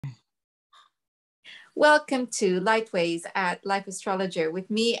Welcome to Lightways at Life Astrologer with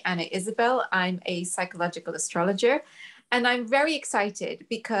me, Anna Isabel. I'm a psychological astrologer, and I'm very excited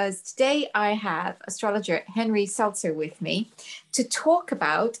because today I have astrologer Henry Seltzer with me to talk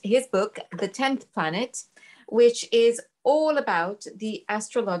about his book, The 10th Planet, which is all about the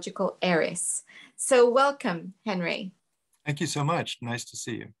astrological Eris. So, welcome, Henry. Thank you so much. Nice to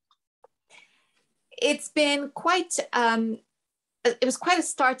see you. It's been it was quite a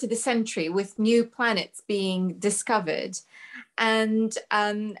start to the century with new planets being discovered, and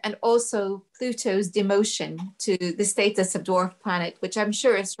also Pluto's demotion to the status of dwarf planet, which I'm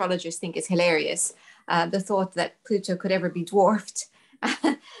sure astrologers think is hilarious. The thought that Pluto could ever be dwarfed.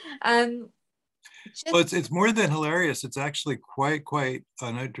 um, Well, it's more than hilarious. It's actually quite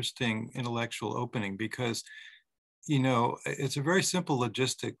an interesting intellectual opening because, it's a very simple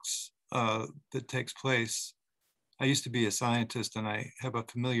logistics that takes place. I used to be a scientist, and I have a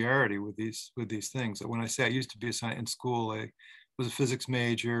familiarity with these things. When I say I used to be a scientist in school, I was a physics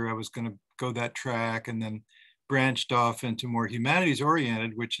major. I was going to go that track, and then branched off into more humanities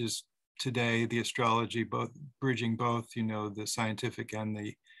oriented, which is today the astrology, both bridging both, the scientific and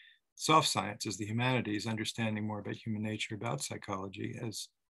the soft sciences, the humanities, understanding more about human nature, about psychology,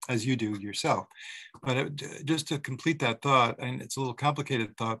 as you do yourself. But just to complete that thought, and it's a little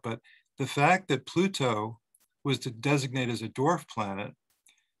complicated thought, but the fact that Pluto was to designate as a dwarf planet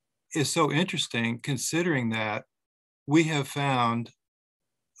is so interesting, considering that we have found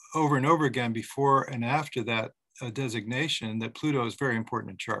over and over again before and after that designation that Pluto is very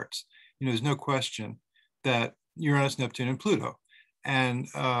important in charts. There's no question that Uranus, Neptune, and Pluto. And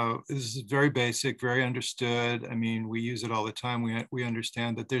this is very basic, very understood. I mean, we use it all the time. We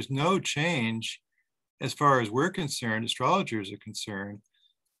understand that there's no change as far as we're concerned, astrologers are concerned,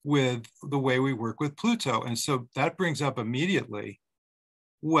 with the way we work with Pluto. And so that brings up immediately,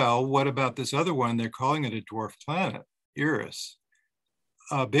 well, what about this other one? They're calling it a dwarf planet, Eris.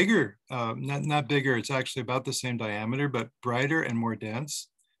 Bigger, not bigger, it's actually about the same diameter, but brighter and more dense,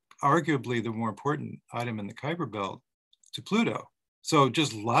 arguably the more important item in the Kuiper belt to Pluto. So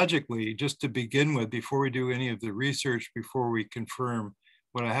just logically, just to begin with, before we do any of the research, before we confirm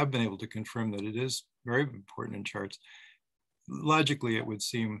what I have been able to confirm that it is very important in charts, logically, it would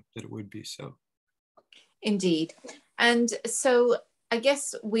seem that it would be so. Indeed. And so I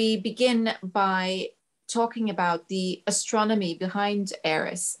guess we begin by talking about the astronomy behind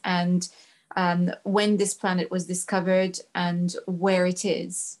Eris and when this planet was discovered and where it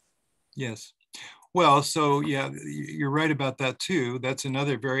is. Yes. Well, so yeah, you're right about that too. That's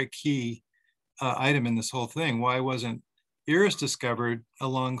another very key item in this whole thing. Why wasn't Eris discovered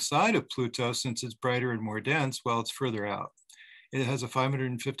alongside of Pluto, since it's brighter and more dense? Well, it's further out. It has a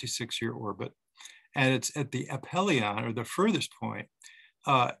 556-year orbit, and it's at the aphelion, or the furthest point.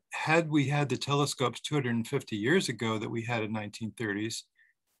 Had we had the telescopes 250 years ago that we had in 1930s,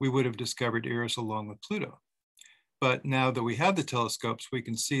 we would have discovered Eris along with Pluto. But now that we have the telescopes, we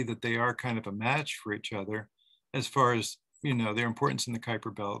can see that they are kind of a match for each other as far as, their importance in the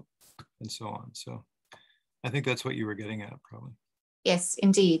Kuiper belt and so on. So I think that's what you were getting at, probably. Yes,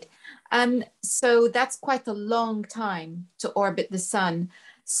 indeed. So that's quite a long time to orbit the sun.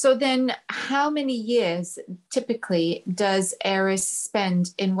 So then how many years typically does Eris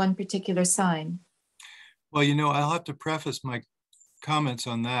spend in one particular sign? Well, I'll have to preface my comments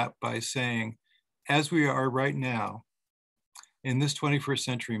on that by saying, as we are right now in this 21st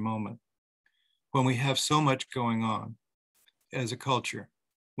century moment, when we have so much going on as a culture,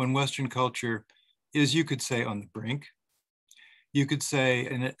 when Western culture is, you could say, on the brink, you could say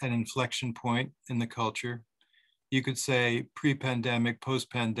an inflection point in the culture. You could say pre-pandemic,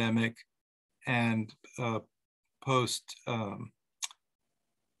 post-pandemic, and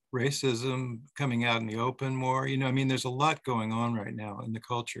post-racism coming out in the open more. There's a lot going on right now in the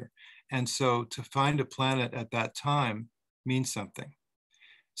culture. And so to find a planet at that time means something.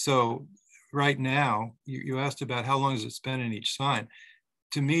 So right now, you asked about how long does it spend in each sign.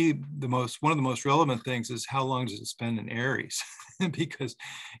 To me, one of the most relevant things is how long does it spend in Aries? Because,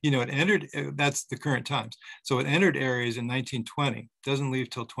 it entered, that's the current times. So it entered Aries in 1920, doesn't leave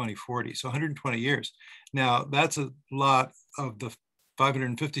till 2040, so 120 years. Now, that's a lot of the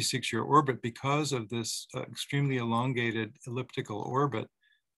 556-year orbit because of this extremely elongated elliptical orbit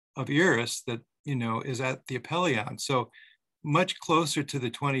of Eris that, is at the aphelion. So much closer to the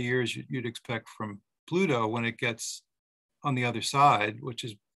 20 years you'd expect from Pluto when it gets on the other side, which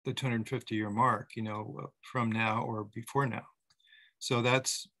is the 250-year mark, from now or before now. So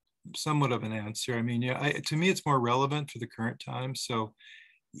that's somewhat of an answer. To me, it's more relevant for the current time. So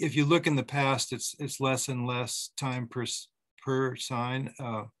if you look in the past, it's less and less time per sign.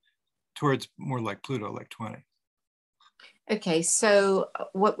 towards more like Pluto, like 20. Okay, so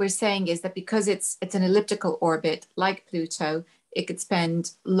what we're saying is that because it's an elliptical orbit like Pluto, it could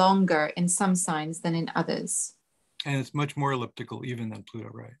spend longer in some signs than in others. And it's much more elliptical even than Pluto,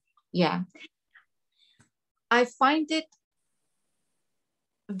 right? Yeah. I find it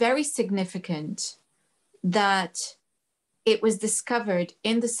very significant that it was discovered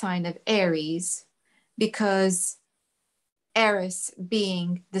in the sign of Aries because Eris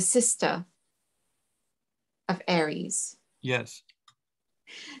being the sister of Aries. Yes.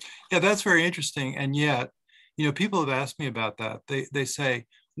 Yeah, that's very interesting. And yet, you know, people have asked me about that. They say,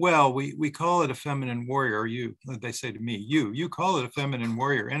 well, we call it a feminine warrior, or they say to me, you call it a feminine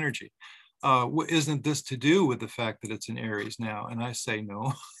warrior energy. Isn't this to do with the fact that it's in Aries now? And I say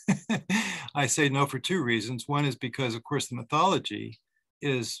no. I say no for two reasons. One is because, of course, the mythology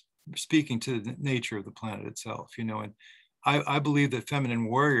is speaking to the nature of the planet itself, you know, and I believe that feminine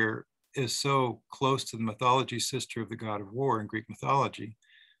warrior is so close to the mythology sister of the god of war in Greek mythology.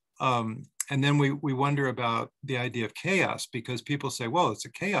 And then we wonder about the idea of chaos, because people say, well, it's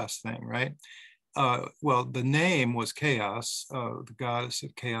a chaos thing, right? Well, the name was chaos, the goddess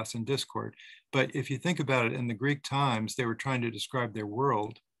of chaos and discord. But if you think about it, in the Greek times, they were trying to describe their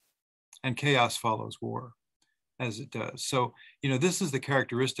world, and chaos follows war, as it does. So, you know, this is the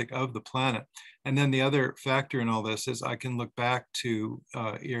characteristic of the planet. And then the other factor in all this is I can look back to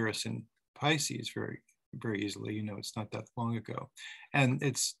Eris and Pisces very easily. You know, it's not that long ago. And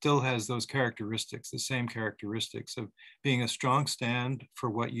it still has those characteristics, the same characteristics of being a strong stand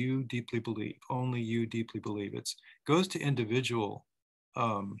for what you deeply believe, only you deeply believe. It goes to individual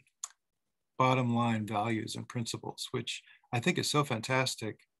bottom line values and principles, which I think is so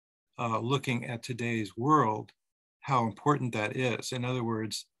fantastic looking at today's world, how important that is. In other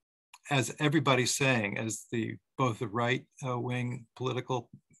words, as everybody's saying, as both the right wing political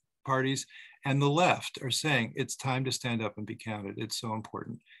parties and the left are saying, it's time to stand up and be counted. It's so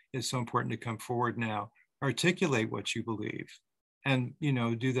important. It's so important to come forward now, articulate what you believe, and, you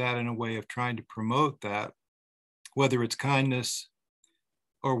know, do that in a way of trying to promote that, whether it's kindness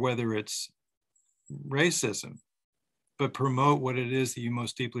or whether it's racism, but promote what it is that you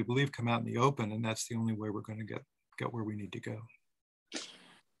most deeply believe, come out in the open, and that's the only way we're going to get where we need to go.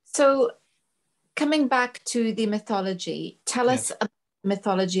 So coming back to the mythology, tell us about the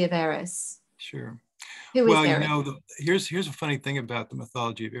mythology of Eris. Sure. Who well, is Eris? You know, here's a funny thing about the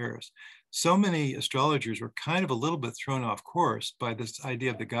mythology of Eris. So many astrologers were kind of a little bit thrown off course by this idea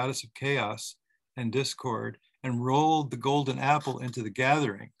of the goddess of chaos and discord, and rolled the golden apple into the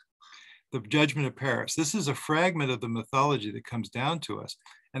gathering, the judgment of Paris. This is a fragment of the mythology that comes down to us.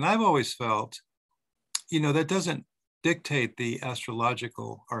 And I've always felt, you know, that doesn't dictate the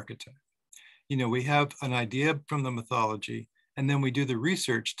astrological archetype. You know, we have an idea from the mythology, and then we do the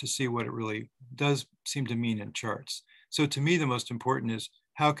research to see what it really does seem to mean in charts. So to me, the most important is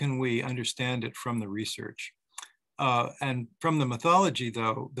how can we understand it from the research? And from the mythology,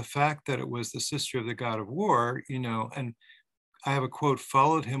 though, the fact that it was the sister of the god of war, you know, and I have a quote,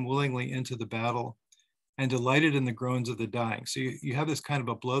 followed him willingly into the battle and delighted in the groans of the dying. So you have this kind of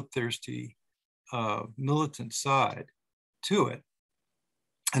a bloodthirsty, militant side to it.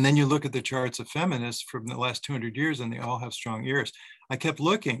 And then you look at the charts of feminists from the last 200 years, and they all have strong ears. I kept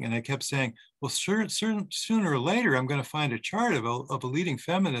looking and I kept saying, well, sooner or later, I'm going to find a chart of a leading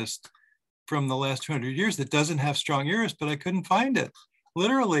feminist from the last 200 years that doesn't have strong ears, but I couldn't find it.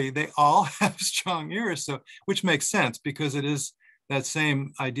 Literally, they all have strong ears, so, which makes sense because it is that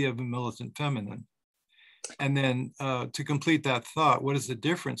same idea of a militant feminine. And then to complete that thought, what is the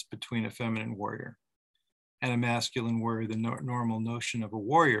difference between a feminine warrior and a masculine warrior, the normal notion of a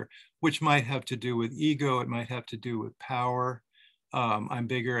warrior, which might have to do with ego, it might have to do with power. I'm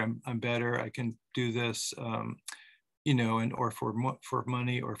bigger, I'm better, I can do this, you know, and or for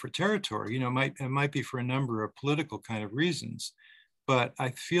money or for territory. You know, it might be for a number of political kind of reasons, but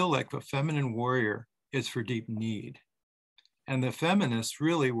I feel like a feminine warrior is for deep need. And the feminists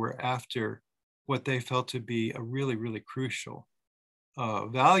really were after what they felt to be a really, really crucial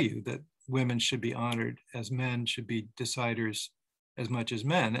value, that women should be honored as men should be deciders as much as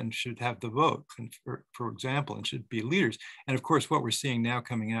men, and should have the vote, and for example, and should be leaders. And of course, what we're seeing now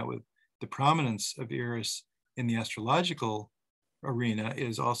coming out with the prominence of Eris in the astrological arena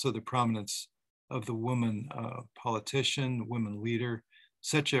is also the prominence of the woman politician, woman leader,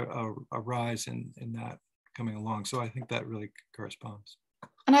 such a rise in that coming along. So I think that really corresponds.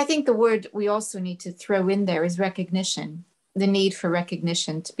 And I think the word we also need to throw in there is recognition, the need for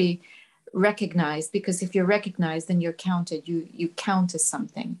recognition, to be recognized, because if you're recognized, then you're counted, you count as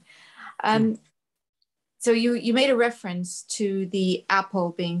something. So you made a reference to the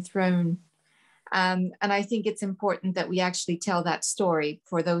apple being thrown. And I think it's important that we actually tell that story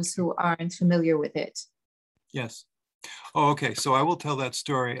for those who aren't familiar with it. Yes. Oh, okay. So I will tell that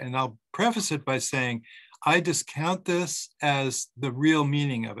story, and I'll preface it by saying I discount this as the real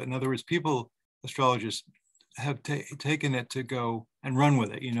meaning of it. In other words, people, astrologers, have taken it to go and run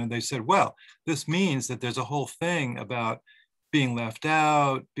with it. You know, they said, well, this means that there's a whole thing about being left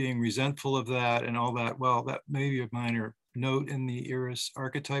out, being resentful of that, and all that. Well, that may be a minor note in the Eris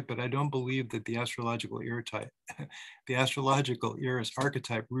archetype, but I don't believe that the astrological Eris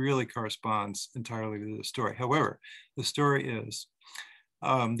archetype really corresponds entirely to the story. However, the story is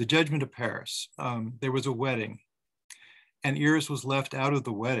the Judgment of Paris. There was a wedding, and Eris was left out of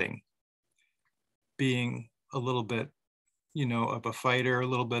the wedding, being a little bit, you know, of a fighter, a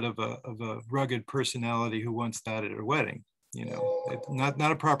little bit of a rugged personality who wants that at a wedding. You know,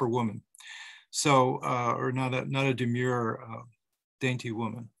 not a proper woman. So, or not a demure, dainty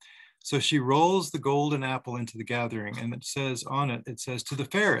woman. So she rolls the golden apple into the gathering, and it says on it, it says, "To the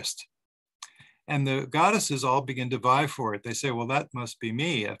fairest." And the goddesses all begin to vie for it. They say, well, that must be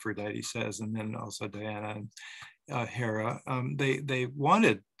me, Aphrodite says, and then also Diana and Hera. They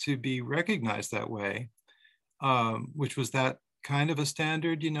wanted to be recognized that way, which was that kind of a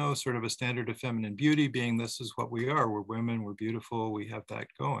standard, you know, sort of a standard of feminine beauty, being this is what we are. We're women, we're beautiful, we have that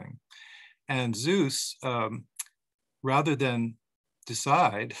going. And Zeus, rather than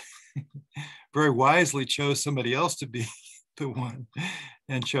decide, very wisely chose somebody else to be the one,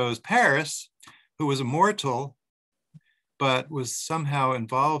 and chose Paris, who was a mortal, but was somehow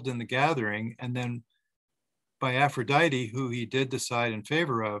involved in the gathering. And then by Aphrodite, who he did decide in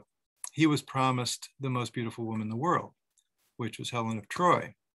favor of, he was promised the most beautiful woman in the world, which was Helen of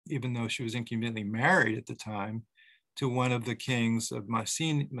Troy, even though she was inconveniently married at the time to one of the kings of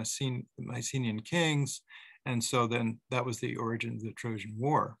Mycenaean kings. And so then that was the origin of the Trojan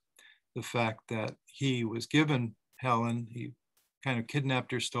War. The fact that he was given Helen, he kind of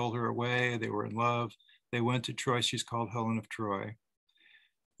kidnapped her, stole her away. They were in love. They went to Troy. She's called Helen of Troy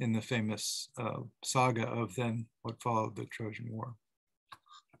in the famous saga of then what followed the Trojan War.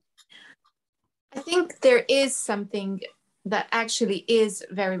 I think there is something that actually is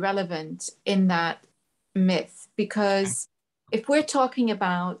very relevant in that myth, because if we're talking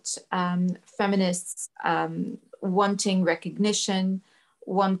about feminists wanting recognition,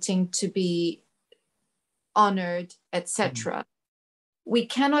 wanting to be honored, etc., we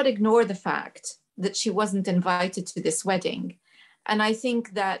cannot ignore the fact that she wasn't invited to this wedding. And I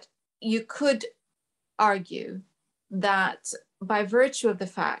think that you could argue that by virtue of the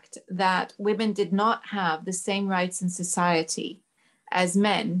fact that women did not have the same rights in society as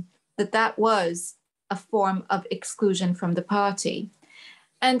men, that was a form of exclusion from the party.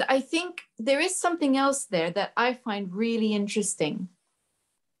 And I think there is something else there that I find really interesting.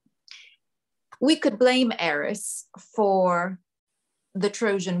 We could blame Eris for the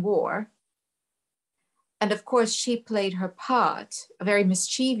Trojan War. And of course, she played her part, a very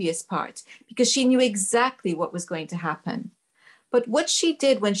mischievous part, because she knew exactly what was going to happen. But what she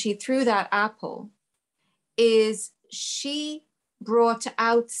did when she threw that apple is she brought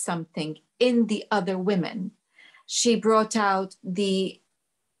out something in the other women. She brought out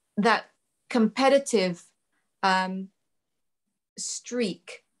that competitive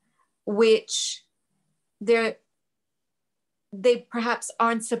streak, which they perhaps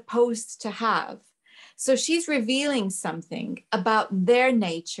aren't supposed to have. So she's revealing something about their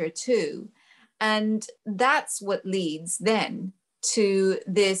nature too. And that's what leads then to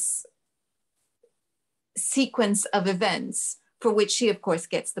this sequence of events for which she, of course,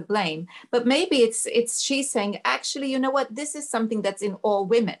 gets the blame. But maybe it's she's saying, actually, you know what? This is something that's in all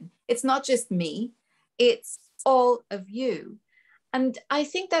women. It's not just me. It's all of you. And I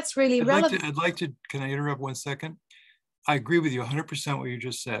think that's really relevant. I'd like to, can I interrupt 1 second? I agree with you 100% what you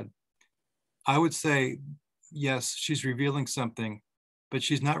just said. I would say, yes, she's revealing something, but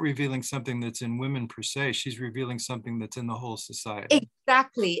she's not revealing something that's in women per se. She's revealing something that's in the whole society.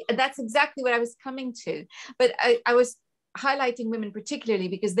 Exactly. That's exactly what I was coming to. But I was highlighting women particularly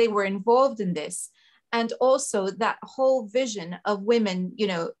because they were involved in this. And also that whole vision of women, you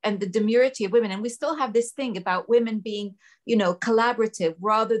know, and the demurity of women. And we still have this thing about women being, you know, collaborative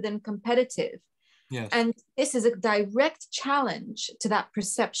rather than competitive. Yes. And this is a direct challenge to that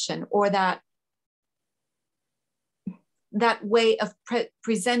perception, or that way of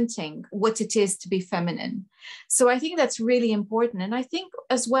presenting what it is to be feminine. So I think that's really important. And I think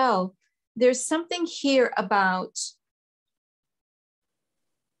as well, there's something here about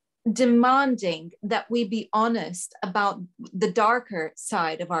demanding that we be honest about the darker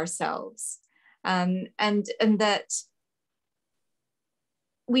side of ourselves. and that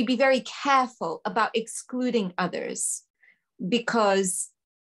we be very careful about excluding others because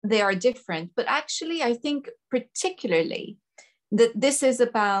they are different. But actually, I think particularly that this is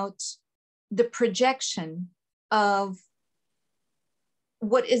about the projection of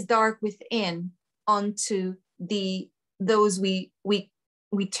what is dark within onto those we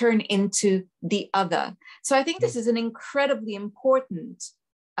turn into the other. So I think this is an incredibly important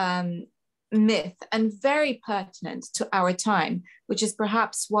myth and very pertinent to our time, which is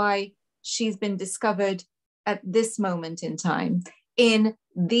perhaps why she's been discovered at this moment in time in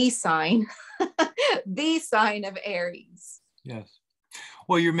the sign, the sign of Aries. Yes.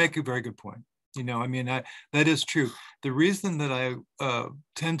 Well, you make a very good point. I mean, that is true. The reason that I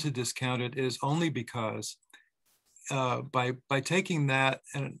tend to discount it is only because by taking that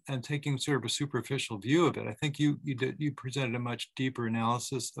and taking sort of a superficial view of it, I think you presented a much deeper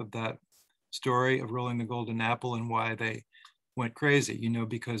analysis of that story of rolling the golden apple and why they went crazy,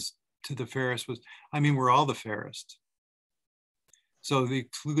 because to the fairest we're all the fairest. So the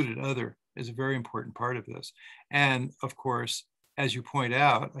excluded other is a very important part of this. And of course, as you point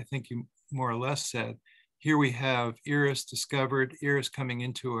out, I think you more or less said, here we have Eris discovered, Eris coming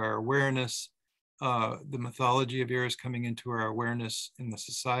into our awareness, the mythology of Eris coming into our awareness in the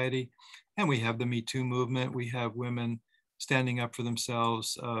society. And we have the Me Too movement. We have women standing up for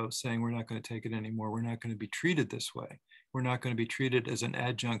themselves, saying, we're not going to take it anymore. We're not going to be treated this way. We're not going to be treated as an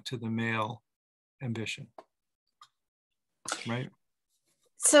adjunct to the male ambition. Right?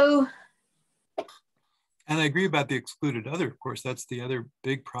 So, and I agree about the excluded other. Of course, that's the other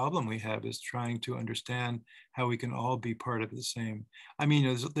big problem we have, is trying to understand how we can all be part of the same. I mean,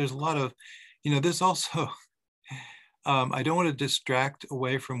 there's a lot of, there's also, I don't want to distract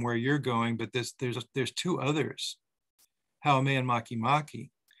away from where you're going, but there's two others. Haumea and Makemake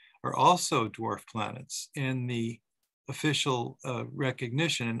are also dwarf planets in the official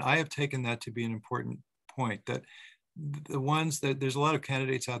recognition. And I have taken that to be an important point, that the ones that there's a lot of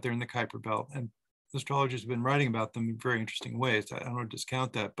candidates out there in the Kuiper Belt, and astrologers have been writing about them in very interesting ways. I don't want to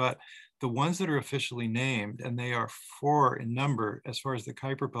discount that, but the ones that are officially named, and they are 4 in number as far as the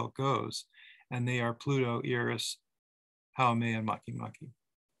Kuiper Belt goes, and they are Pluto, Eris, Haumea, and Makemake.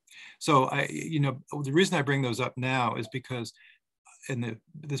 So the reason I bring those up now is because, in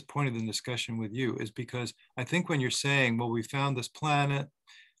this point of the discussion with you, is because I think when you're saying, well, we found this planet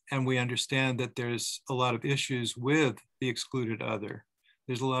and we understand that there's a lot of issues with the excluded other,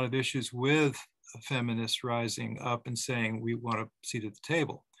 there's a lot of issues with feminists rising up and saying we want a seat at the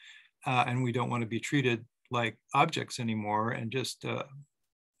table, and we don't want to be treated like objects anymore and just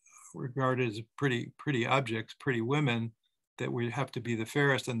regarded as pretty objects, pretty women, that we have to be the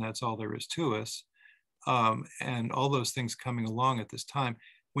fairest and that's all there is to us, and all those things coming along at this time.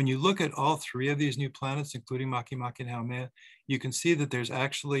 When you look at all 3 of these new planets, including Makemake and Haumea, you can see that there's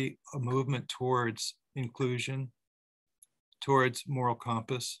actually a movement towards inclusion, towards moral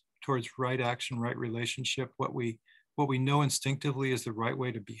compass, towards right action, right relationship, what we know instinctively is the right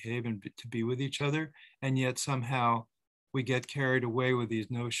way to behave and to be with each other. And yet somehow we get carried away with these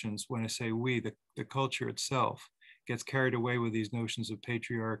notions. When I say we, the culture itself gets carried away with these notions of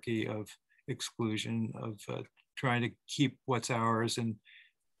patriarchy, of exclusion, of trying to keep what's ours and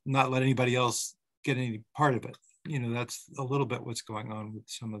not let anybody else get any part of it. That's a little bit what's going on with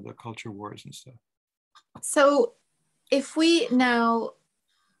some of the culture wars and stuff. So if we now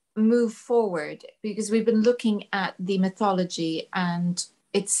move forward, because we've been looking at the mythology and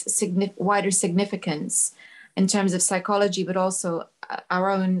its wider significance in terms of psychology, but also our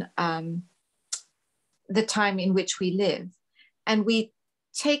own, the time in which we live, and we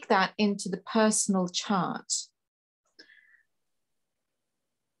take that into the personal chart,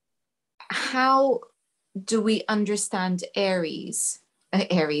 how do we understand Eris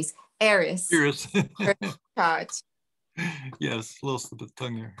chart? Yes, a little slip of the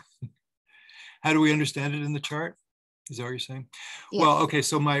tongue there. How do we understand it in the chart? Is that what you're saying? Yeah. Well, okay,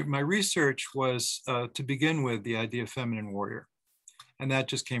 so my research was, to begin with, the idea of feminine warrior. And that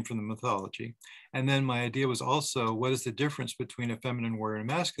just came from the mythology. And then my idea was also, what is the difference between a feminine warrior and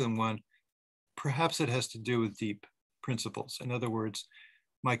a masculine one? Perhaps it has to do with deep principles. In other words,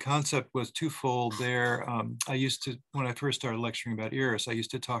 my concept was twofold there. I used to, when I first started lecturing about Eris, I used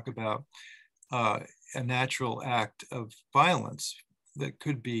to talk about a natural act of violence that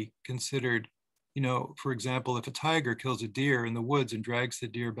could be considered, for example, if a tiger kills a deer in the woods and drags the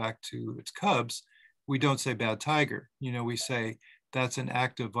deer back to its cubs, we don't say bad tiger. We say that's an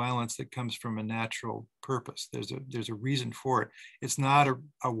act of violence that comes from a natural purpose. There's a reason for it. It's not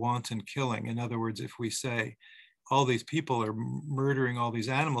a wanton killing. In other words, if we say, all these people are murdering all these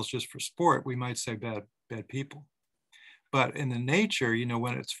animals just for sport, we might say bad people. But in the nature, you know,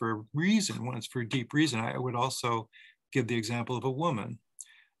 when it's for a reason, when it's for a deep reason, I would also give the example of a woman,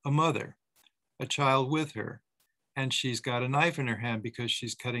 a mother, a child with her, and she's got a knife in her hand because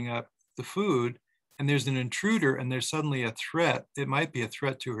she's cutting up the food, and there's an intruder, and there's suddenly a threat. It might be a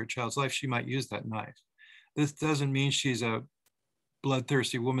threat to her child's life. She might use that knife. This doesn't mean she's a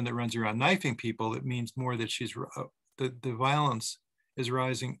bloodthirsty woman that runs around knifing people. It means more that she's the violence is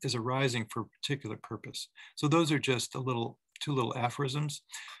arising for a particular purpose. So those are just two little aphorisms.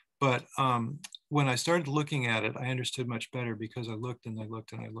 But when I started looking at it, I understood much better because I looked and I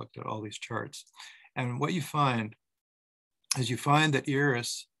looked and I looked at all these charts. And what you find is that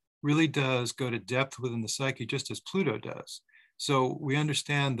Eris really does go to depth within the psyche, just as Pluto does. So we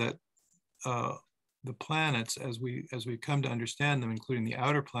understand that the planets, as we come to understand them, including the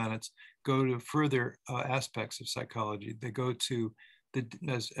outer planets, go to further aspects of psychology. They go to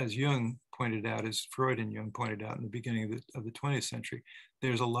as Jung pointed out, as Freud and Jung pointed out in the beginning of the 20th century,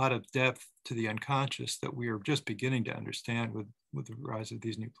 there's a lot of depth to the unconscious that we are just beginning to understand with the rise of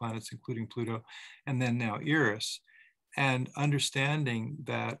these new planets, including Pluto, and then now Eris, and understanding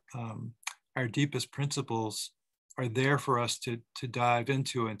that our deepest principles are there for us to dive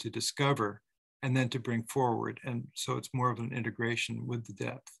into and to discover, and then to bring forward. And so it's more of an integration with the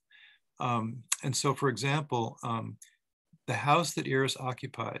depth. And so, for example, the house that Eris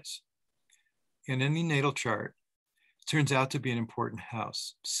occupies in any natal chart turns out to be an important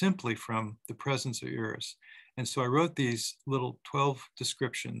house simply from the presence of Eris. And so I wrote these little 12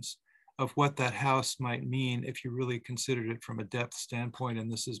 descriptions of what that house might mean if you really considered it from a depth standpoint.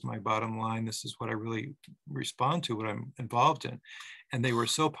 And this is my bottom line. This is what I really respond to, what I'm involved in. And they were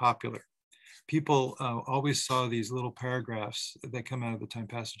so popular. People always saw these little paragraphs that come out of the Time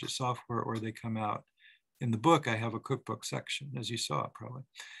Passages software, or they come out in the book. I have a cookbook section, as you saw probably.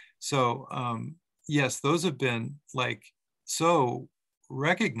 So yes, those have been like so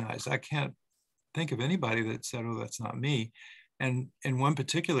recognized. I can't think of anybody that said, oh, that's not me. And in one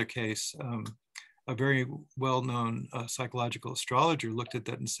particular case, a very well-known psychological astrologer looked at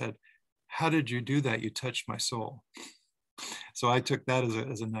that and said, how did you do that? You touched my soul. So I took that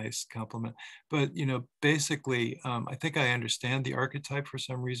as a nice compliment. But, you know, basically, I think I understand the archetype for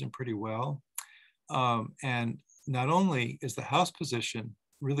some reason pretty well. And not only is the house position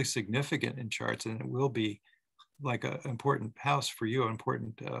really significant in charts, and it will be like an important house for you, an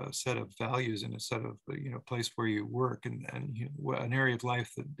important set of values and a set of, you know, place where you work, and you know, an area of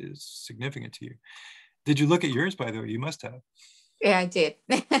life that is significant to you. Did you look at yours, by the way? You must have. Yeah, I did.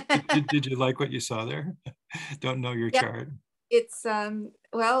 Did you like what you saw there? Don't know your chart. It's,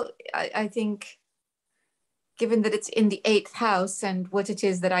 well, I think given that it's in the 8th house and what it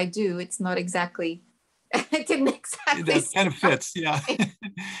is that I do, it's not exactly, it didn't exactly. That kind of fits, yeah.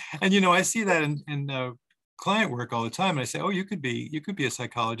 And, you know, I see that in client work all the time. And I say, oh, you could be a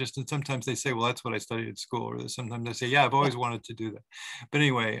psychologist. And sometimes they say, well, that's what I studied at school. Or sometimes I say, yeah, I've always wanted to do that. But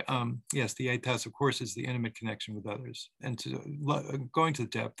anyway, yes, the 8th house, of course, is the intimate connection with others. And going to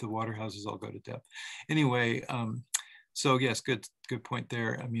depth, the water houses all go to depth. Anyway, so yes, good point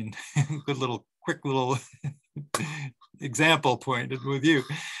there. I mean, quick little example point with you.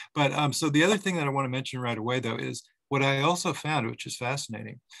 But so the other thing that I want to mention right away, though, is what I also found, which is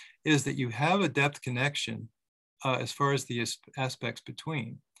fascinating, is that you have a depth connection as far as the aspects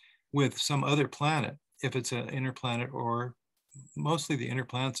between with some other planet, if it's an inner planet, or mostly the inner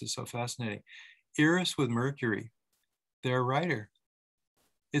planets is so fascinating. Eris with Mercury, they're a writer.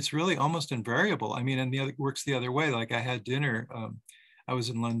 It's really almost invariable. I mean, and it works the other way. Like I had dinner, I was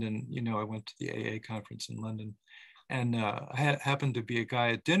in London, you know, I went to the AA conference in London, and I happened to be a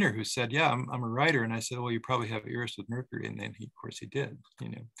guy at dinner who said, yeah, I'm a writer. And I said, well, you probably have Eris with Mercury. And then of course he did, you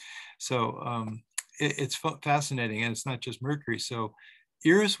know. So it's fascinating, and it's not just Mercury. So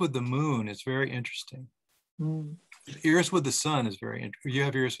Eris with the moon is very interesting. Mm. Eris with the sun is very interesting. You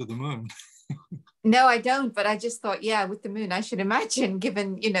have Eris with the moon. No, I don't. But I just thought, yeah, with the moon, I should imagine,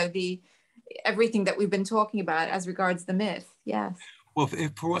 given, you know, everything that we've been talking about as regards the myth. Yes. Well,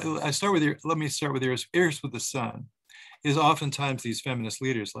 let me start with Eris. Eris with the sun is oftentimes these feminist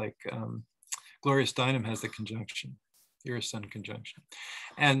leaders, like Gloria Steinem has the conjunction, Eris Sun conjunction.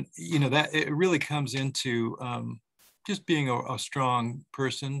 And, you know, that it really comes into just being a strong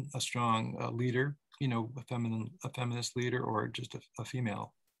person, a strong leader, you know, a feminist leader, or just a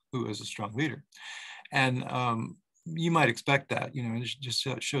female who is a strong leader. And you might expect that, you know, and it just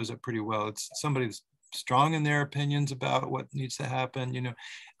shows up pretty well. It's somebody that's strong in their opinions about what needs to happen. You know,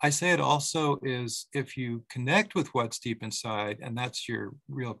 I say it also is, if you connect with what's deep inside, and that's your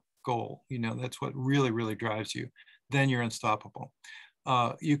real goal. That's what really, really drives you. Then you're unstoppable.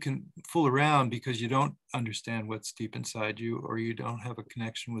 You can fool around because you don't understand what's deep inside you, or you don't have a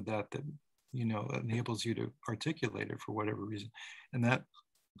connection with that enables you to articulate it for whatever reason. And that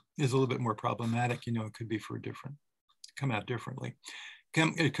is a little bit more problematic. It could be come out differently.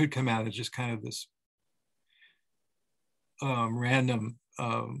 It could come out as just kind of this random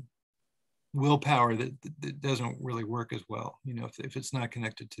willpower that doesn't really work as well, if it's not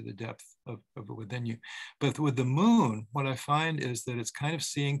connected to the depth of it within you. But with the moon, what I find is that it's kind of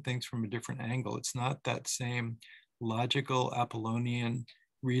seeing things from a different angle. It's not that same logical Apollonian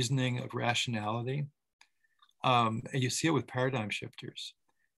reasoning of rationality. And you see it with paradigm shifters.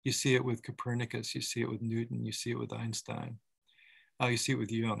 You see it with Copernicus. You see it with Newton. You see it with Einstein. You see it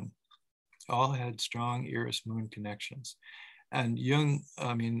with Jung. All had strong Eris moon connections. And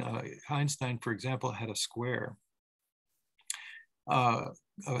Einstein, for example, had a square, I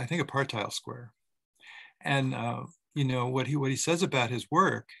think a partile square. And, what he says about his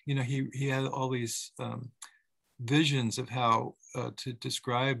work, he had all these visions of how to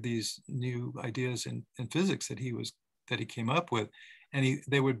describe these new ideas in physics that he came up with. And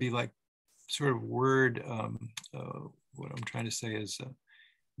they would be like sort of word, what I'm trying to say is,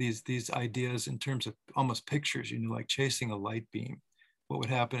 these ideas in terms of almost pictures, like chasing a light beam. What would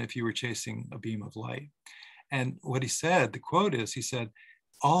happen if you were chasing a beam of light? And what he said, the quote is, he said,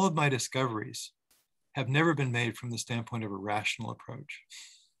 all of my discoveries have never been made from the standpoint of a rational approach.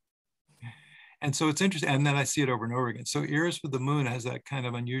 And so it's interesting. And then I see it over and over again. So Eris with the moon has that kind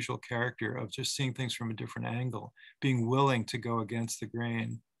of unusual character of just seeing things from a different angle, being willing to go against the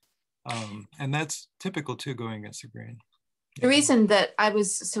grain. And that's typical too, going against the grain. The reason that I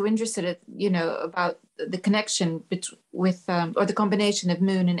was so interested, about the connection with or the combination of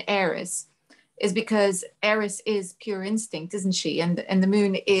Moon and Eris, is because Eris is pure instinct, isn't she? And the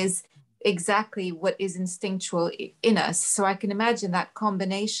Moon is exactly what is instinctual in us. So I can imagine that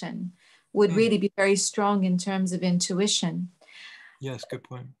combination would really be very strong in terms of intuition. Yes, good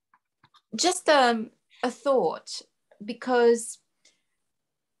point. Just a thought, because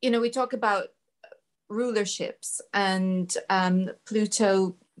we talk about rulerships and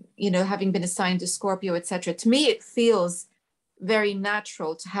Pluto, having been assigned to Scorpio, etc. To me, it feels very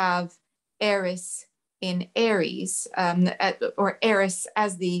natural to have Eris in Aries, or Eris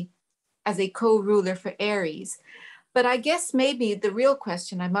as a co-ruler for Aries. But I guess maybe the real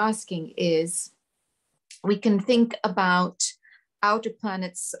question I'm asking is, we can think about outer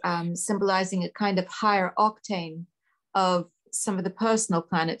planets symbolizing a kind of higher octane of some of the personal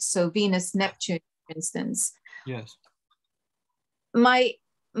planets, so Venus, Neptune, for instance. Yes. My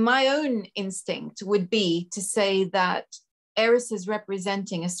own instinct would be to say that Eris is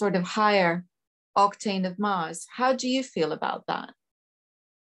representing a sort of higher octane of Mars. How do you feel about that?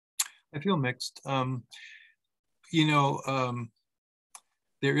 I feel mixed. There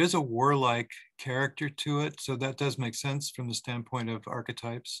is a warlike character to it, so that does make sense from the standpoint of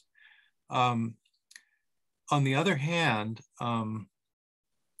archetypes. On the other hand,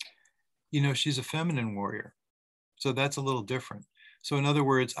 she's a feminine warrior, so that's a little different. So in other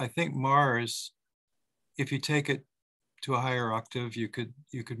words, I think Mars, if you take it to a higher octave, you could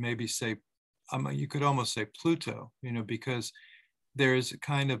maybe say, you could almost say Pluto, because there's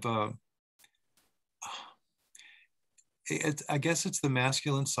kind of I guess it's the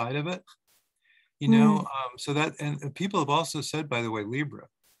masculine side of it, so that, and people have also said, by the way, Libra.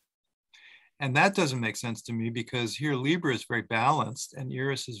 And that doesn't make sense to me, because here Libra is very balanced and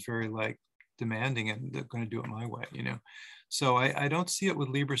Eris is very demanding and they're going to do it my way, So I don't see it with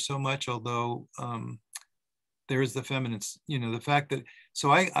Libra so much, although there is the feminine, the fact that,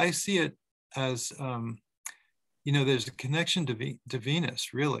 so I see it as, there's a connection to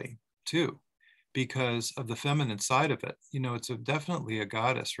Venus really too, because of the feminine side of it. It's definitely a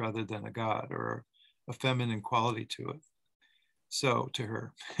goddess rather than a god, or a feminine quality to it. So to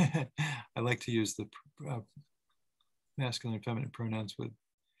her, I like to use the masculine and feminine pronouns with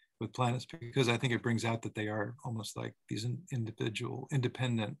planets, because I think it brings out that they are almost like these individual,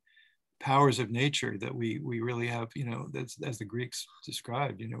 independent powers of nature that we really have, as the Greeks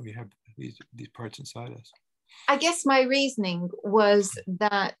described, we have these parts inside us. I guess my reasoning was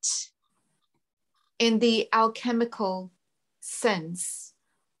that in the alchemical sense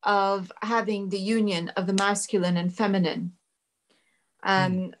of having the union of the masculine and feminine,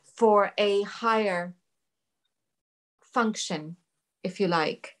 for a higher function, if you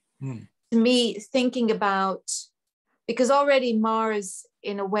like. To me, thinking about, because already Mars,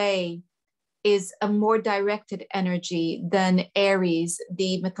 in a way, is a more directed energy than Eris,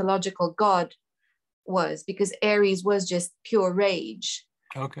 the mythological god, was, because Eris was just pure rage.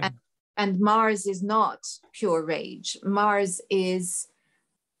 Okay. And Mars is not pure rage. Mars is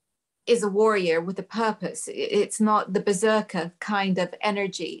a warrior with a purpose. It's not the berserker kind of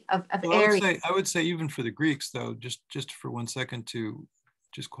energy of Well, Aries. I would say even for the Greeks, though, just for 1 second to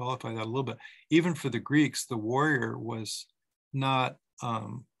just qualify that a little bit, even for the Greeks, the warrior was not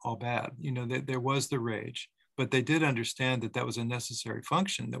all bad. You know, there was the rage, but they did understand that that was a necessary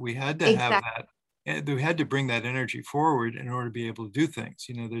function, that we had to have Exactly. that, and we had to bring that energy forward in order to be able to do things.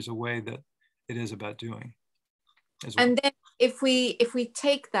 You know, there's a way that it is about doing as well. And then if we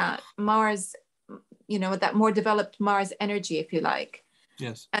take that Mars, that more developed Mars energy, if you like,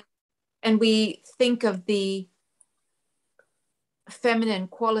 Yes. and we think of the feminine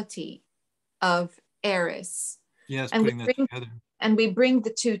quality of Eris, Yes, and we putting that bring together. and we bring the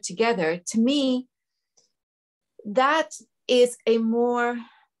two together, to me, that is a more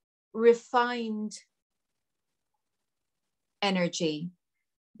refined energy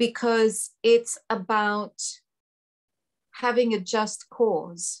because it's about having a just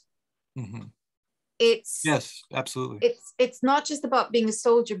cause. Mm-hmm. It's Yes, absolutely. it's not just about being a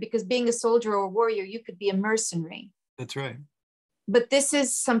soldier, because being a soldier or a warrior, you could be a mercenary. That's right. But this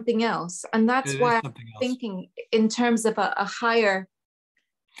is something else. And that's It is why I'm something else. thinking in terms of a higher.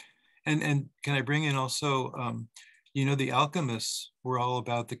 And can I bring in also, you know, the alchemists were all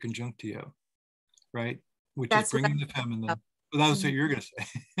about the conjunctio, right? Which is That's what bringing I'm the thinking of. feminine. Well, that was what Mhm. you were going to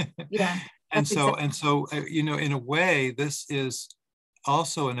say. Yeah, and that's so, exactly. and so, you know, in a way, this is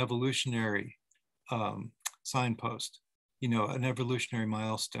also an evolutionary signpost, you know, an evolutionary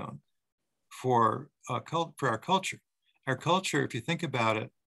milestone for for our culture. Our culture, if you think about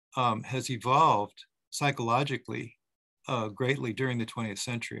it, has evolved psychologically greatly during the 20th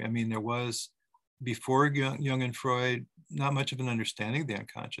century. I mean, there was before Jung and Freud not much of an understanding of the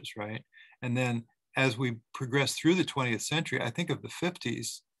unconscious, right? And then as we progress through the 20th century, I think of the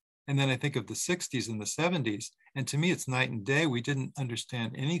 50s, and then I think of the 60s and the 70s. And to me, it's night and day. We didn't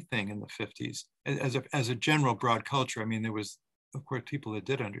understand anything in the 50s as a general broad culture. I mean, there was, of course, people that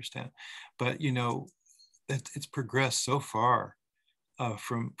did understand, but you know, it's progressed so far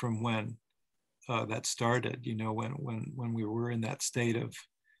from when that started. You know, when we were in that state of,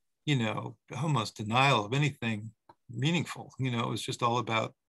 you know, almost denial of anything meaningful. You know, it was just all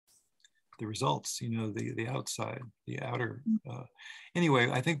about the results. You know, the outside, the outer.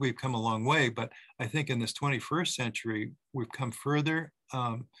 Anyway, I think we've come a long way, but I think in this 21st century we've come further,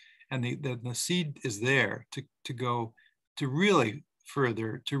 and the seed is there to go to really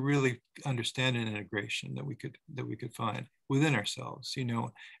further, to really understand an integration that we could find within ourselves, you know.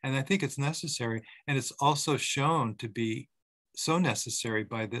 And I think it's necessary, and it's also shown to be so necessary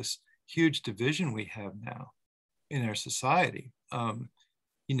by this huge division we have now in our society,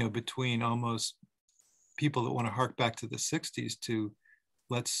 you know, between almost people that want to hark back to the 60s to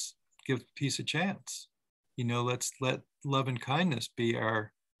let's give peace a chance, you know, let's let love and kindness be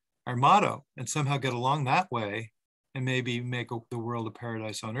our motto and somehow get along that way and maybe make the world a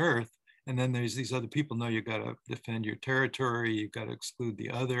paradise on earth. And then there's these other people, no, you got to defend your territory, you've got to exclude the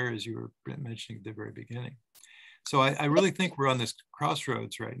other, as you were mentioning at the very beginning. So I really think we're on this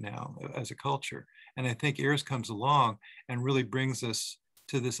crossroads right now as a culture. And I think Eris comes along and really brings us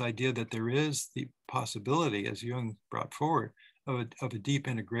to this idea that there is the possibility, as Jung brought forward, of a deep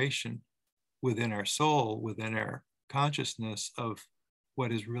integration within our soul, within our consciousness of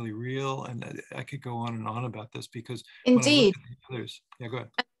what is really real. And I could go on and on about this because when I look Indeed, at the others, yeah, go ahead.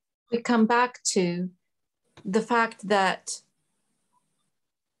 we come back to the fact that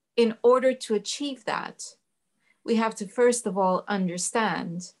in order to achieve that, we have to first of all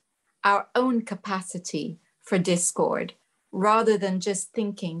understand our own capacity for discord rather than just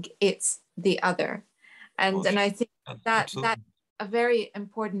thinking it's the other. Well, And I think that absolutely. that's a very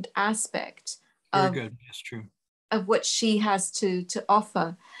important aspect Very of good. Yes, true. what she has to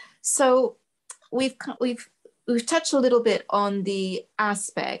offer. So we've we've we've touched a little bit on the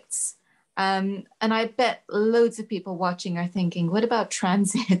aspects, and I bet loads of people watching are thinking, what about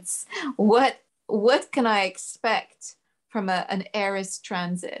transits? What can I expect from an Eris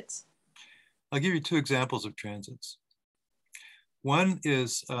transit? I'll give you two examples of transits. One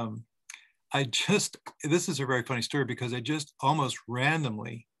is this is a very funny story because I just almost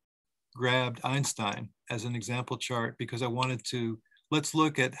randomly grabbed Einstein as an example chart because I wanted to, let's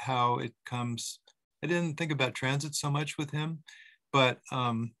look at how it comes. I didn't think about transit so much with him, but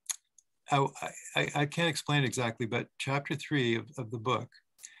I can't explain exactly, but chapter 3 of the book,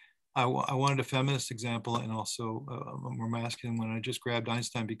 I wanted a feminist example and also a more masculine one. I just grabbed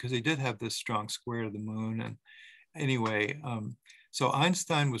Einstein because he did have this strong square to the moon. And anyway, So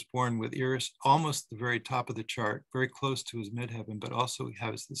Einstein was born with Eris almost the very top of the chart, very close to his midheaven, but also he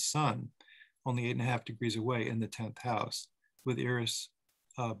has the sun only 8.5 degrees away in the 10th house with Eris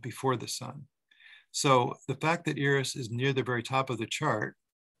before the sun. So the fact that Eris is near the very top of the chart,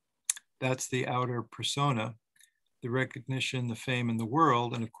 that's the outer persona, the recognition, the fame in the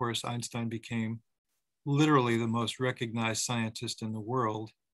world. And of course, Einstein became literally the most recognized scientist in the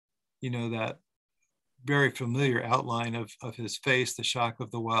world. You know, that very familiar outline of his face, the shock of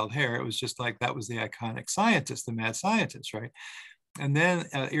the wild hair. It was just like, that was the iconic scientist, the mad scientist, right? And then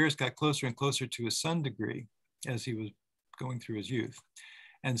Eris got closer and closer to his sun degree as he was going through his youth.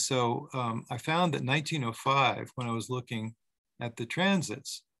 And so I found that 1905, when I was looking at the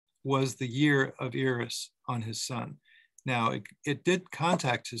transits, was the year of Eris on his sun. Now, it did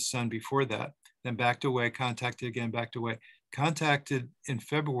contact his sun before that, then backed away, contacted again, backed away, contacted in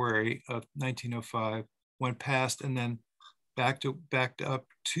February of 1905, went past, and then backed up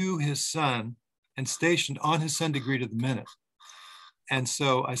to his sun and stationed on his sun degree to the minute. And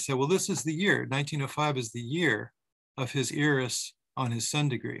so I said, well, this is the year. 1905 is the year of his Eris on his sun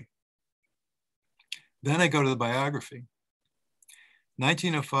degree. Then I go to the biography.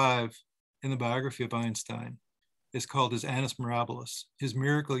 1905 in the biography of Einstein is called his Annus Mirabilis, his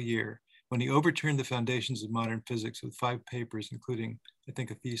miracle year, when he overturned the foundations of modern physics with 5 papers, including, I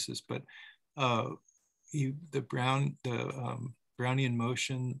think, a thesis. But the Brownian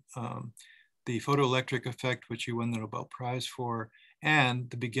motion, the photoelectric effect, which he won the Nobel Prize for, and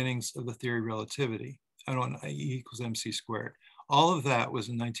the beginnings of the theory of relativity, E equals mc squared. All of that was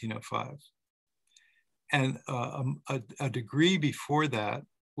in 1905. And a degree before that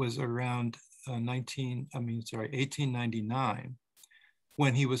was around 1899,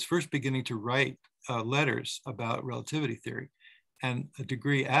 when he was first beginning to write letters about relativity theory. And a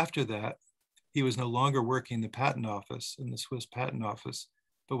degree after that, he was no longer working in the patent office, in the Swiss patent office,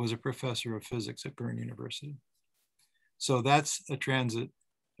 but was a professor of physics at Bern University. So that's a transit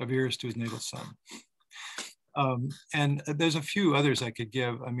of Eris to his natal sun. And there's a few others I could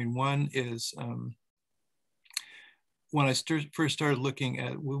give. I mean, one is when I first started looking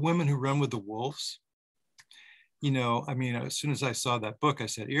at women who run with the wolves, you know, I mean, as soon as I saw that book, I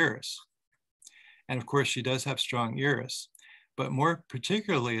said Eris. And of course, she does have strong Eris, but more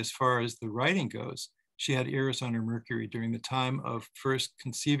particularly as far as the writing goes, she had Eris on her Mercury during the time of first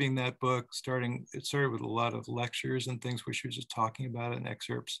conceiving that book. It started with a lot of lectures and things where she was just talking about it in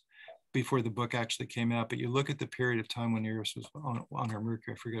excerpts before the book actually came out. But you look at the period of time when Eris was on her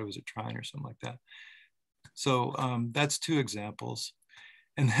Mercury, I forget, it was a trine or something like that. So that's 2 examples.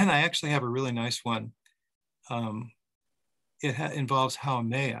 And then I actually have a really nice one. It involves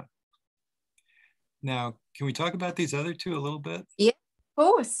Haumea. Now, can we talk about these other 2 a little bit? Yeah, of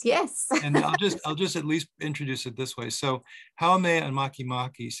course, yes. And I'll just at least introduce it this way. So Haumea and Maki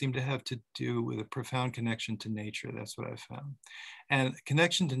Maki seem to have to do with a profound connection to nature. That's what I've found. And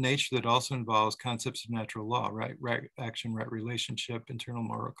connection to nature that also involves concepts of natural law, right action, right relationship, internal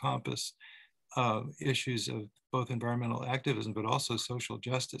moral compass, issues of both environmental activism, but also social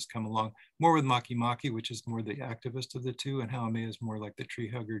justice come along. More with Maki Maki, which is more the activist of the 2, and Haumea is more like the tree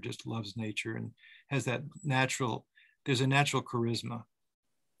hugger, just loves nature and has that there's a natural charisma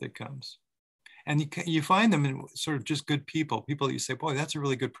that comes. And you find them in sort of just good people that you say, boy, that's a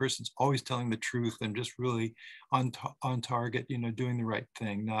really good person, always telling the truth and just really on target, you know, doing the right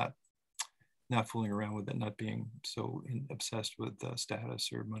thing, not fooling around with it, not being so obsessed with status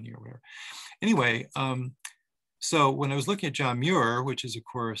or money or whatever. Anyway, so when I was looking at John Muir, which is of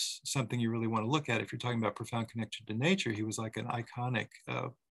course something you really want to look at if you're talking about profound connection to nature, he was like an iconic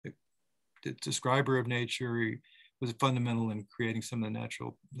describer of nature. He was fundamental in creating some of the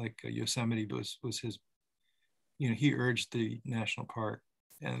natural, like Yosemite was his, you know, he urged the national park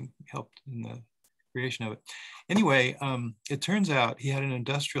and helped in the creation of it. Anyway, it turns out he had an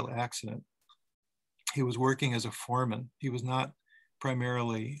industrial accident. He was working as a foreman. He was not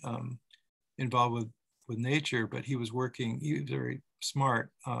primarily involved with nature, but he was working, he was very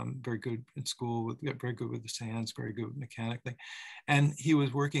smart, very good in school, very good with his hands, very good mechanically. And he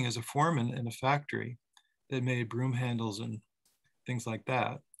was working as a foreman in a factory that made broom handles and things like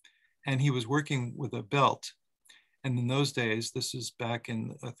that. And he was working with a belt. And in those days, this is back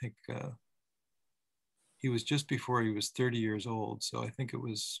in, I think, he was just before he was 30 years old. So I think it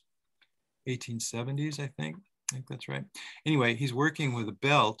was 1870s, I think that's right. Anyway, he's working with a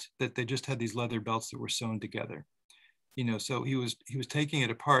belt that they just had these leather belts that were sewn together. You know, so he was taking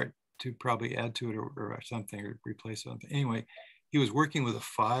it apart to probably add to it or something or replace something. Anyway, he was working with a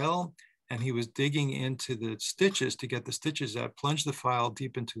file and he was digging into the stitches to get the stitches out, plunged the file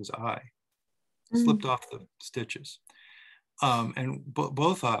deep into his eye, slipped off the stitches. And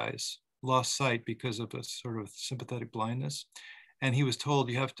both eyes lost sight because of a sort of sympathetic blindness. And he was told,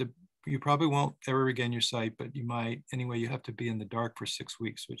 you probably won't ever regain your sight, but you might. Anyway, you have to be in the dark for 6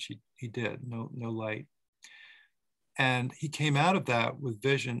 weeks, which he did, no light. And he came out of that with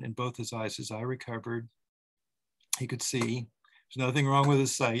vision in both his eyes. His eye recovered. He could see. There's nothing wrong with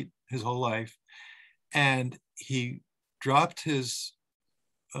his sight his whole life. And he dropped his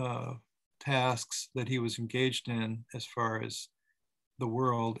tasks that he was engaged in as far as the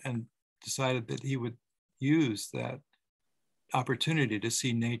world and decided that he would use that opportunity to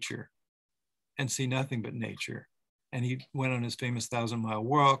see nature and see nothing but nature. And he went on his famous 1,000-mile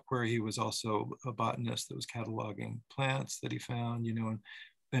walk, where he was also a botanist that was cataloging plants that he found, and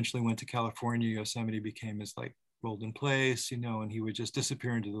eventually went to California. Yosemite became his like golden place, and he would just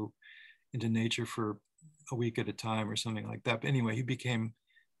disappear into nature for a week at a time or something like that. But anyway, he became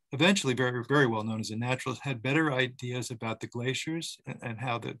eventually very, very well known as a naturalist, had better ideas about the glaciers and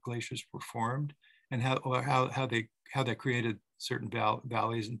how the glaciers were formed, and how they created certain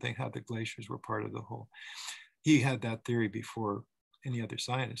valleys and how the glaciers were part of the whole. He had that theory before any other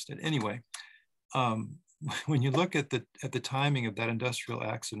scientist did. Anyway, when you look at the timing of that industrial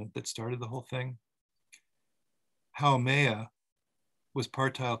accident that started the whole thing, Haumea was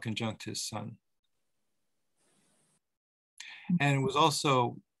partile conjunct his sun. And it was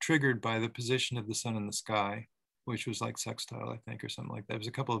also triggered by the position of the sun in the sky, which was like sextile, I think, or something like that. There's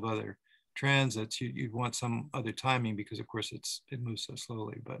a couple of other transits. You'd want some other timing because, of course, it moves so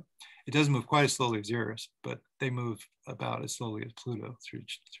slowly. But it doesn't move quite as slowly as Eris, but they move about as slowly as Pluto through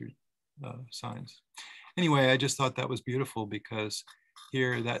signs. Anyway, I just thought that was beautiful because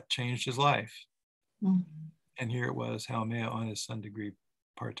here that changed his life. Mm-hmm. And here it was, Haumea on his sun degree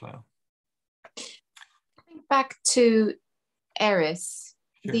partile. Back to Eris.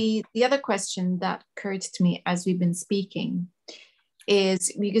 Sure. The other question that occurred to me as we've been speaking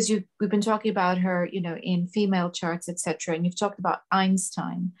is, because we've been talking about her, in female charts, etc., and you've talked about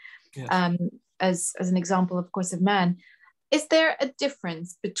Einstein, yes, as an example, of course, of man. Is there a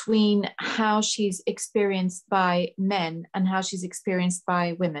difference between how she's experienced by men and how she's experienced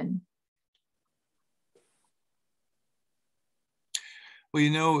by women?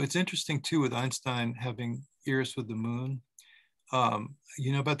 Well, it's interesting too with Einstein having Eris with the moon.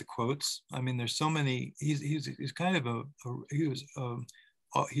 You know about the quotes. I mean, there's so many. He's kind of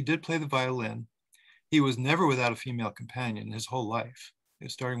he did play the violin. He was never without a female companion his whole life,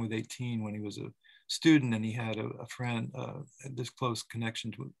 starting with 18 when he was a student, and he had a friend, this close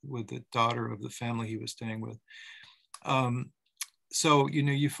connection with the daughter of the family he was staying with. So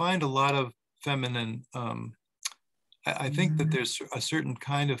you find a lot of feminine. I think that there's a certain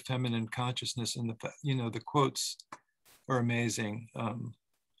kind of feminine consciousness in the quotes are amazing.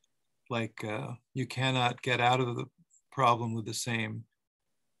 You cannot get out of the problem with the same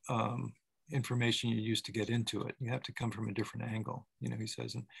information you used to get into it. You have to come from a different angle, he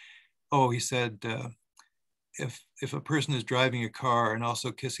says. And he said, if a person is driving a car and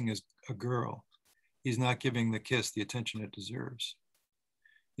also kissing a girl, he's not giving the kiss the attention it deserves.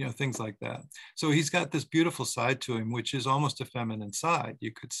 Things like that. So he's got this beautiful side to him, which is almost a feminine side,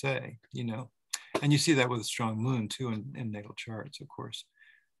 you could say, and you see that with a strong moon too in natal charts, of course.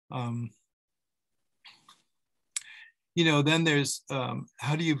 Then there's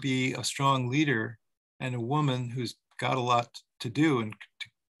how do you be a strong leader and a woman who's got a lot to do and to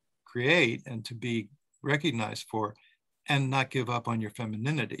create and to be recognized for, and not give up on your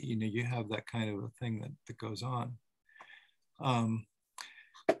femininity. You have that kind of a thing that goes on.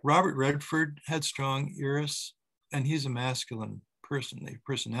 Robert Redford had strong Eris, and he's a masculine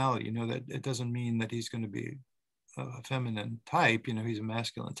personality. That it doesn't mean that he's going to be a feminine type. He's a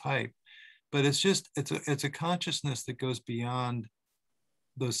masculine type, but it's a consciousness that goes beyond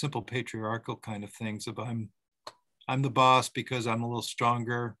those simple patriarchal kind of things of I'm the boss because I'm a little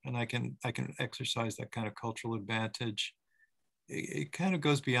stronger and I can exercise that kind of cultural advantage. It kind of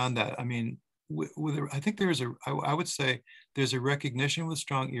goes beyond that. I mean, I think I would say there's a recognition with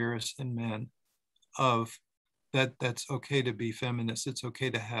strong Eris in men of that's okay to be feminist. It's okay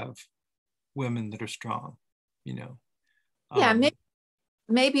to have women that are strong, Yeah,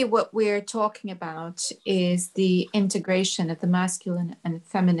 maybe what we're talking about is the integration of the masculine and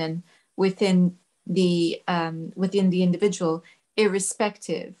feminine within the individual,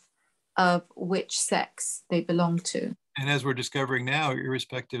 irrespective of which sex they belong to. And as we're discovering now,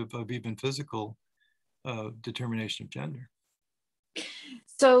 irrespective of even physical determination of gender.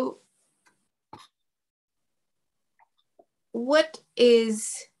 So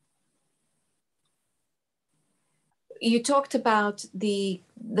you talked about the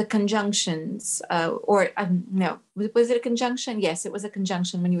the conjunctions, or no, was it a conjunction? Yes, it was a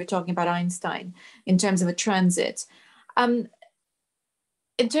conjunction when you were talking about Einstein in terms of a transit. Um,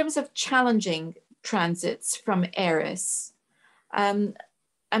 in terms of challenging transits from Eris, um,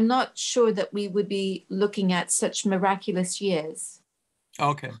 I'm not sure that we would be looking at such miraculous years.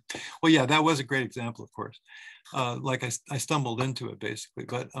 Okay. Well, yeah, that was a great example, of course. Like I stumbled into it basically,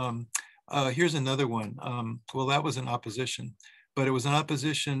 but here's another one. Well, that was an opposition, but it was an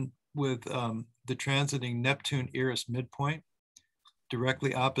opposition with the transiting Neptune Eris midpoint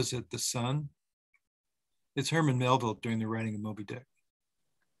directly opposite the sun. It's Herman Melville doing the writing of Moby Dick,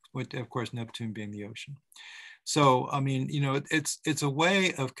 with, of course, Neptune being the ocean. So, I mean, you know, it's a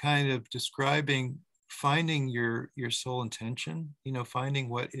way of kind of describing, finding your soul intention, you know, finding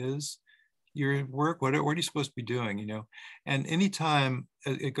what is your work, what are you supposed to be doing, you know? And anytime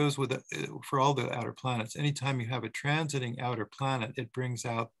it goes with it, for all the outer planets, anytime you have a transiting outer planet, it brings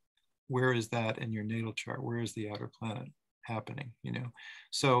out where is that in your natal chart? Where is the outer planet happening, you know?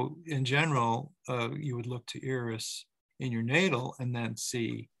 So in general, you would look to Eris in your natal and then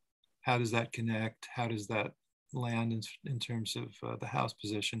see how does that connect? How does that land in terms of the house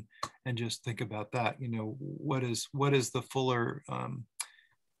position, and just think about that. You know, what is the fuller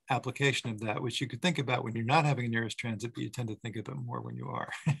application of that, which you could think about when you're not having a nearest transit, but you tend to think of it more when you are,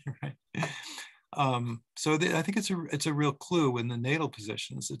 right? So I think it's a real clue in the natal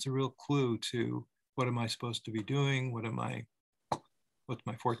positions. It's a real clue to what am I supposed to be doing? What's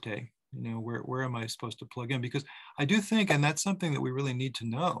my forte? You know, where am I supposed to plug in? Because I do think, and that's something that we really need to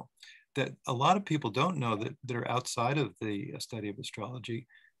know, that a lot of people don't know that are outside of the study of astrology.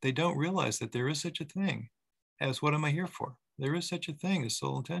 They don't realize that there is such a thing as what am I here for? There is such a thing as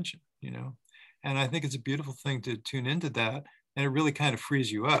soul intention, you know? And I think it's a beautiful thing to tune into that. And it really kind of frees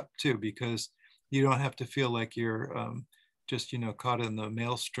you up too, because you don't have to feel like you're just, you know, caught in the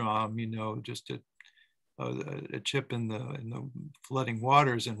maelstrom, you know, just a chip in the flooding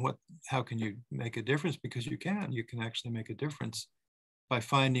waters. And how can you make a difference? Because you can actually make a difference by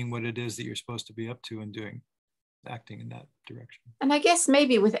finding what it is that you're supposed to be up to and doing, acting in that direction. And I guess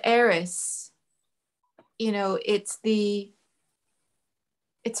maybe with Eris, you know, it's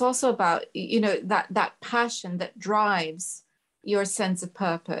also about, you know, that passion that drives your sense of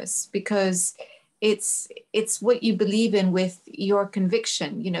purpose, because it's what you believe in with your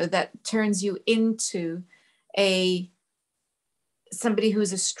conviction, you know, that turns you into somebody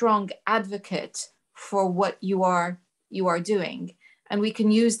who's a strong advocate for what you are doing. And we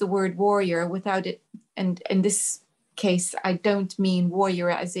can use the word warrior without it. And in this case, I don't mean warrior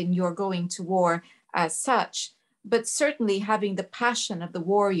as in you're going to war as such, but certainly having the passion of the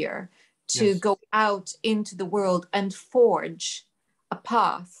warrior to Yes. go out into the world and forge a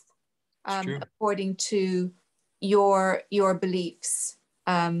path according to your beliefs,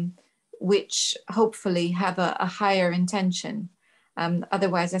 which hopefully have a higher intention.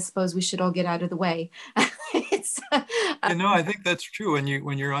 Otherwise, I suppose we should all get out of the way. You know, I think that's true.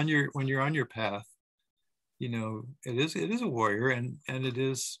 When you're on your path, you know, it is a warrior, and it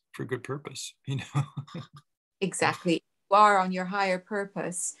is for good purpose, you know. Exactly. You are on your higher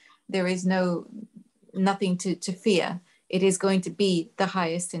purpose. There is nothing to fear. It is going to be the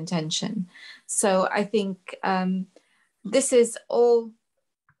highest intention. So I think this is all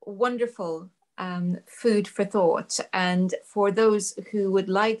wonderful food for thought. And for those who would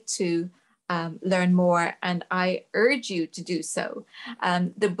like to learn more, and I urge you to do so,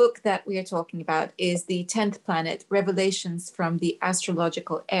 the book that we are talking about is The 10th Planet, Revelations from the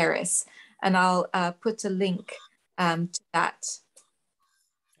Astrological Eris. And I'll put a link to that.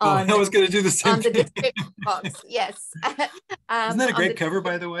 I was going to do the same on the thing. description box. Yes. Isn't that a great cover,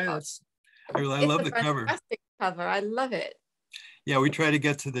 by the way? I love the cover. Fantastic cover. I love it. Yeah, we try to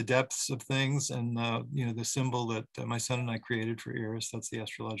get to the depths of things, and you know, the symbol that my son and I created for Eris, that's the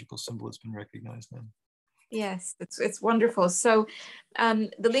astrological symbol that's been recognized then. Yes, it's wonderful. So the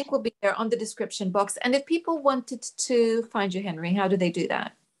link will be there on the description box. And if people wanted to find you, Henry, how do they do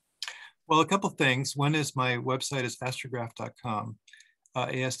that? Well, a couple of things. One is my website is astrograph.com.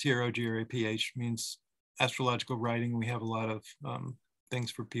 ASTROGRAPH means astrological writing. We have a lot of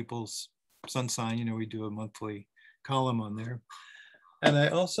things for people's sun sign. You know, we do a monthly column on there. And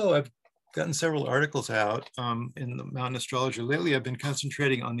I've gotten several articles out in the Mountain Astrologer. Lately, I've been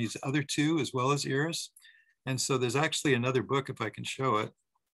concentrating on these other two as well as Eris. And so there's actually another book, if I can show it,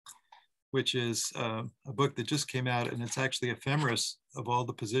 which is a book that just came out, and it's actually ephemeris of all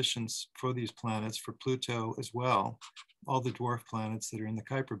the positions for these planets, for Pluto as well, all the dwarf planets that are in the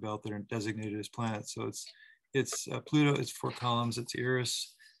Kuiper belt that are designated as planets. So it's Pluto, it's 4 columns, it's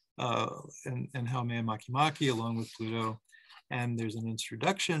Eris, and Haumea Makemake along with Pluto. And there's an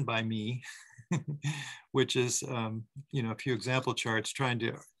introduction by me, which is, a few example charts trying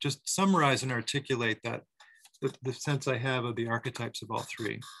to just summarize and articulate that, the sense I have of the archetypes of all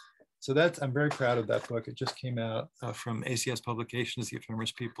three. So I'm very proud of that book. It just came out from ACS Publications, The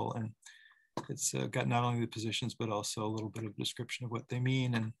Ephemeris People, and it's got not only the positions, but also a little bit of description of what they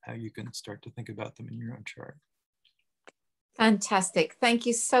mean and how you can start to think about them in your own chart. Fantastic. Thank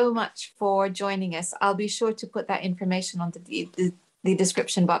you so much for joining us. I'll be sure to put that information on the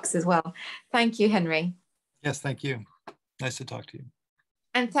description box as well. Thank you, Henry. Yes, thank you. Nice to talk to you.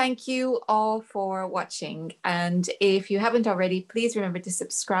 And thank you all for watching. And if you haven't already, please remember to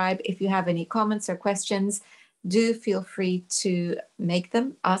subscribe. If you have any comments or questions, do feel free to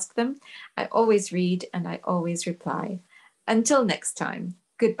ask them. I always read and I always reply. Until next time,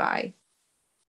 goodbye.